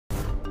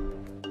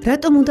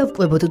რატომ უნდა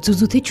ვკვებოთ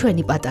ძუძუთი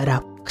ჩვენი პატარა?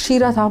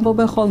 ხშირად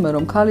ამბობენ ხოლმე,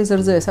 რომ ქალის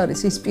რძე ეს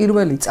არის ის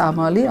პირველი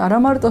წამალი, არა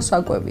მარტო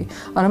საკვები,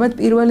 არამედ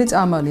პირველი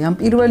წამალი, ამ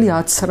პირველი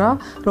აცრა,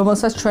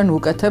 რომელსაც ჩვენ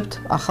ვუკეთებთ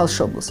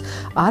ახალშობილს.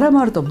 არა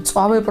მარტო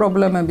მწვავე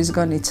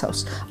პრობლემებისგან იცავს,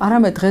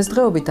 არამედ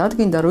დღესდღეობით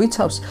დადგინდა, რომ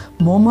იცავს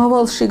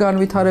მომავალში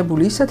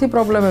განვითარებული ისეთი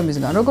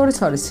პრობლემებისგან, როგორიც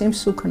არის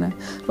სიმსუქნე,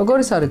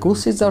 როგორიც არის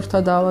გულსიძარღვთა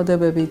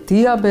დაავადებები,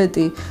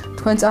 დიაბეტი,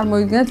 თქვენ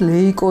წარმოგიდგენთ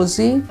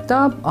ლეიკოზი და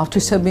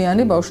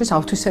ავთვისებიანი ბავშვის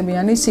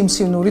ავთვისებიანი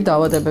სიმსივნური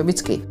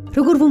დაავადებებიც კი.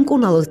 როგორ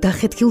ვუმკურნალოთ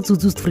დახეთქილ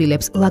ძუძუს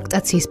თვლილებს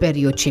ლაქტაციის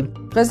პერიოდში?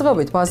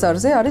 დღესდღეობით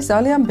ბაზარზე არის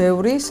ძალიან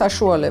ბევრი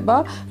საშუალება,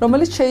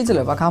 რომელიც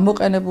შეიძლება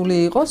გამოყენებული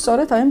იყოს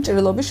სწორედ აი ამ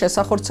ჭრილობის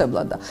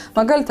შესახორცებლად.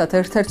 მაგალითად,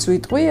 ერთ-ერთი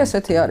ვიტყვი,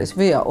 ესეთი არის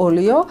ვია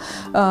ოლიო,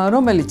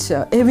 რომელიც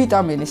E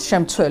ვიტამინის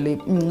შემცველი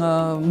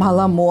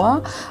მალამოა,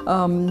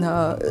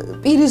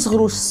 პირის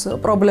ღრუს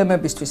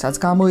პრობლემებისთვისაც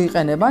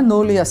გამოიყენება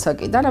 0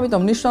 ასაკიდან,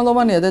 ამიტომ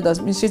მნიშვნელოვანია დედას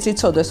ისიც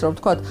იცოდეს, რომ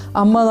თქვათ,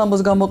 ამ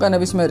მალამოს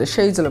გამოყენების მერე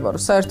შეიძლება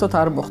რომ საერთოდ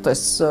არ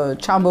მოხდეს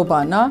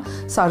ჩამობანა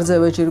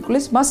სარძევე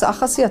ჯირკვლის, მას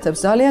ახასიათებს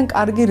ძალიან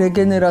კარგი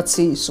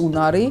რეგენერაციის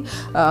უნარი,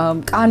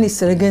 კანის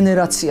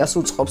რეგენერაციას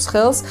უწყობს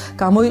ხელს,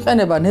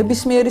 გამოიყენება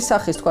ნებისმიერი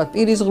სახის, თქვათ,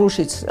 პირის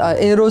ღრუშიც,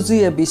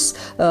 ეროზიების,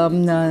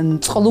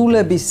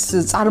 წყლულების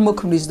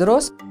წარმოქმნის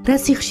დროს. რა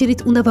სიხშირით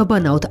უნდა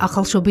ვაბანაოთ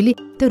ახალშობილი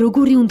და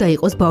როგორი უნდა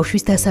იყოს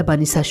ბავშვის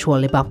დასაბანის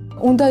საშუალება?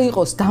 უნდა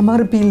იყოს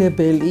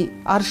დამარბილებელი,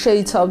 არ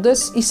შეიცავდეს,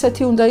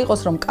 ისეთი უნდა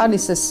იყოს, რომ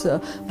კანის ეს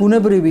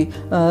ბუნებრივი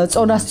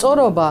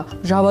წონასწორობა,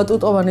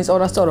 მჟავატუტოვანი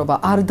წონასწორობა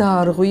არ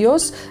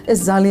დაარღვიოს, ეს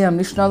ძალიან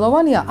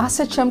მნიშვნელოვანია.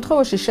 ასეთ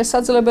შემთხვევაში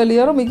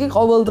შესაძლებელია, რომ იგი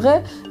ყოველდღე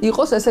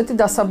იყოს ესეთი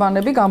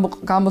დასაბანები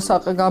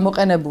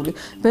გამოყენებული.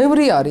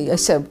 ბევრი არის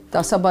ესე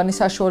დასაბანის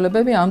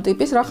საშუალებები ამ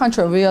ტიპის, რახან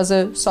ჩვენ ვიაზე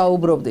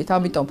საუბრობდით,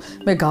 ამიტომ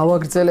მე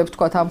გავაგრძელებ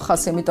თქვათ ამ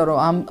ხას, იმიტომ რომ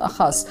ამ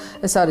ხას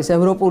ეს არის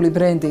ევროპული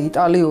ბრენდი,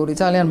 იტალიური,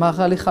 ძალიან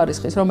მაღალი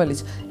ხარისხის, რომელიც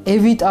E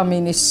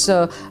ვიტამინის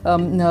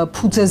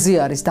ფუძეზე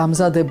არის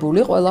დამზადებული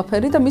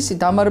ყველაფერი და მისი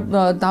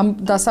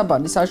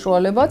დასაბანის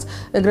საშუალებაც,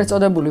 ეგრეთ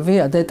წოდებული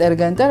ვია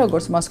დეტერგენტე,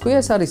 როგორც მას ქვია,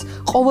 ეს არის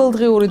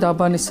ყოველდღიური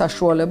დაბანის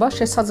საშუალება,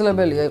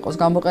 შესაძლებელია იყოს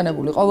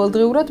გამოყენებული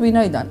ყოველდღიურად,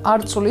 ვინაიდან არ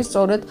ცვლის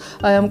სწორედ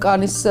აი ამ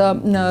კანის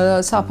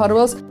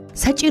საფარველს.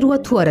 საჭიროა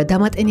თუ არა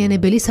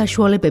დამატენიანებელი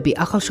საშუალებები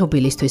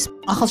ახალშობილისთვის?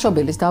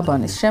 ახალშობილის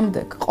დაბანის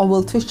შემდეგ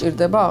ყოველთვის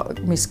ჭირდება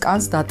მის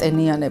კანს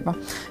დატენიანება.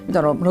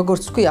 იმიტომ რომ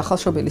როგორც თქვი,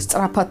 ახალშობილი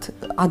სწრაფად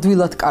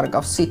ადვილად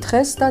კარგავს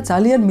სითხეს და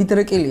ძალიან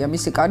მიდრეკილია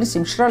მისი კანი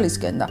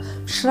სიმშრალისკენ და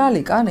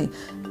მშრალი კანი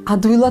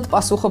ადვილად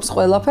პასუხობს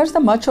ყველაფერს და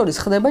მათ შორის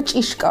ხდება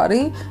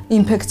ჭიშკარი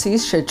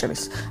ინფექციის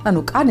შეჭრის. ანუ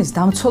კანის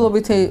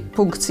დამცველობითი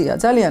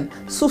ფუნქცია ძალიან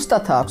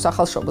სუსტად აქვს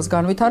ახალშობილს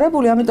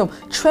განვითარებული, ამიტომ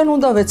ჩვენ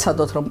უნდა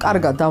ვეცადოთ, რომ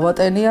კარგად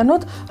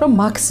დავატენიანოთ, რომ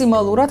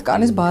მაქსიმალურად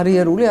კანის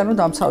ბარიერული, ანუ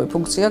დამცავი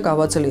ფუნქცია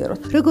გავაძლიეროთ.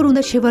 როგორ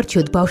უნდა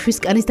შევარჩიოთ ბავშვის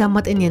კანის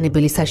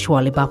დამატენიანებელი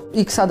საშუალება?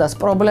 იქ სადაც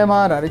პრობლემა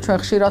არ არის, ჩვენ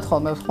ხშირად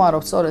ხოლმე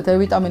ვხმარობთ სწორედ E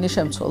ვიტამინის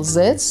შემცველ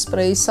ზეთს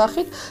სპრეის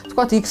სახით,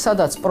 თქვათ იქ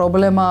სადაც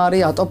პრობლემა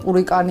არის,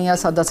 ატოპური კანია,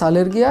 სადაც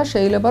ალერგია,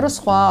 შეიძლება რომ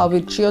სხვა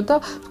ავირჩიოთ და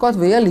თქვათ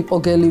ვია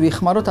ლიპოგელი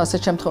ვიხმაროთ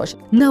ასეთ შემთხვევაში.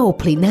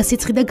 ნაოფლი,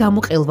 ნასიცხი და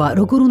გამოყელვა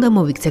როგორ უნდა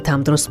მოვიქცეთ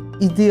ამ დროს?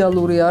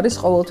 იდეალური არის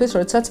ყოველთვის,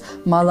 როდესაც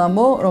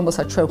მალამო,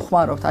 რომელსაც ჩვენ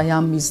ვხმარობთ აი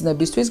ამ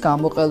მიზნებისთვის,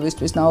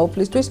 გამოყელვისთვის,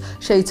 ნაოფლისთვის,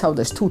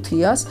 შეიცავდეს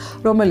თუთიას,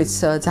 რომელიც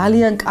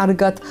ძალიან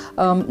კარგად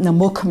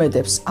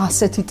მოქმედებს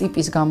ასეთი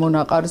ტიპის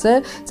გამონაყარზე,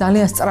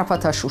 ძალიან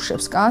სწრაფად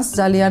აშუშებს კანს,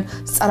 ძალიან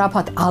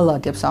სწრაფად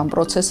ალაგებს ამ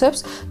პროცესებს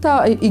და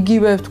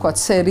იგივე თქვათ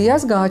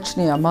სერიას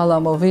გააჩნია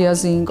მალამო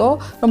ვიაზინგო,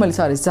 რომელიც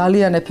არის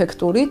ძალიან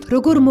ეფექტური.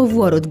 როგორ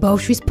მოვუაროთ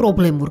ბავშვის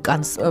პრობლემურ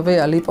კანს?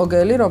 ვია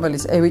ლიპოგელი,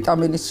 რომელიც E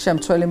ვიტამინის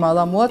შემცველი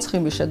მალამოა,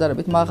 ცხიმის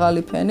შედარებით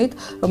მაღალი ფენით,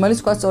 რომელიც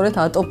თქვა სწორედ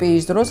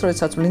ატოპიის დროს,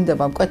 როდესაც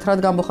ვლინდება მკვეთრად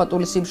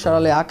გამოხატული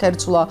სიმშრალე,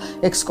 აკერწვლა,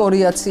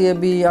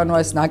 ექსკორიაციები, ანუ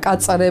ეს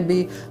ნაკაწრები,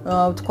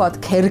 თქვათ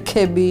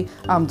ქერქები,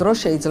 ამ დროს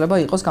შეიძლება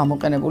იყოს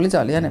გამოყენებული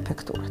ძალიან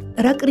ეფექტურად.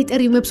 რა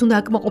კრიტერიუმებს უნდა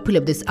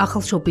აკმაყოფილებდეს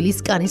ახალშობილის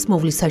კანის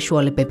მოვლის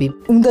საშუალებები?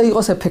 უნდა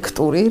იყოს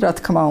ეფექტური, რა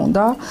თქმა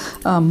უნდა,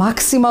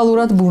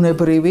 მაქსიმალურად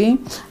ბუნებრივი,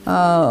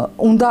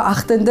 უნდა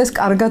ახდენდეს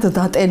კარგად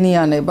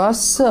დატენიანებას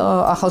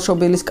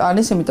ახალშობილის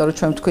კანის, იმიტომ რომ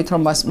ჩვენ ვთქვით,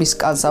 რომ მის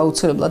კანს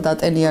აუცილებლად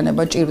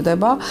დატენიანება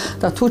ჭირდება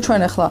და თუ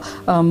ჩვენ ახლა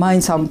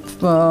მაინც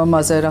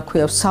ამაზე რა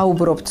ქვია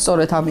საუბრობთ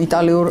სწორედ ამ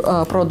იტალიურ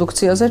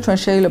პროდუქციაზე, ჩვენ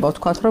შეიძლება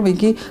ვთქვათ, რომ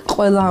იგი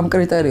ყველა ამ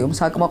კრიტერიუმს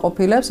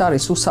აკმაყოფილებს,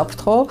 არის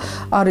უსაფრთხო,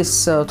 არის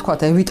ვთქვათ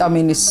E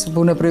ვიტამინის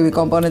ბუნებრივი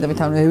კომპონენტებით,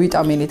 ანუ E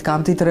ვიტამინით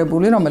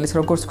გამდიდრებული, რომელიც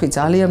როგორც ვთქვი,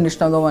 ძალიან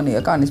მნიშვნელოვანია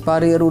კანის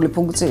ბარიერული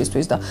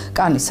ფუნქციისთვის და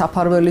კანის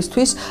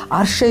საფარველისთვის,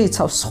 არ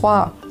შეიცავს სხვა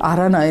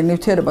არანაირ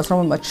ნივთიერებას,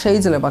 რომელმაც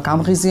შეიძლება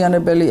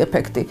გამღიზიანებელი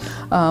ეფექტი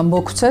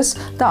მოგვცეს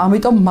და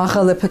ამიტომ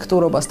მაღალ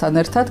ეფექტურობასთან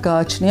ერთად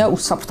გააჩნია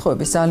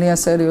უსაფრთხოების ძალიან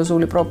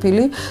სერიოზული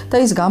პროფილი და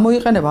ის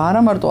გამოიყენება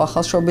არა მარტო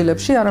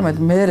ახალშობილებში, არამედ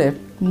მერე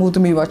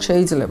მუდმივად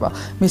შეიძლება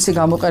მისი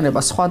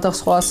გამოყენება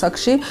სხვადასხვა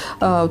ასაკში,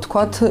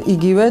 ვთქვათ,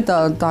 იგივე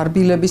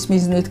დარბილების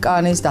მიზნით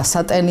კანის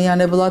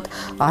დასატენიანებლად,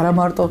 არა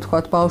მარტო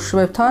ვთქვათ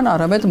ბავშვებთან,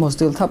 არამედ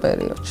მოზრდილთა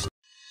პერიოდში.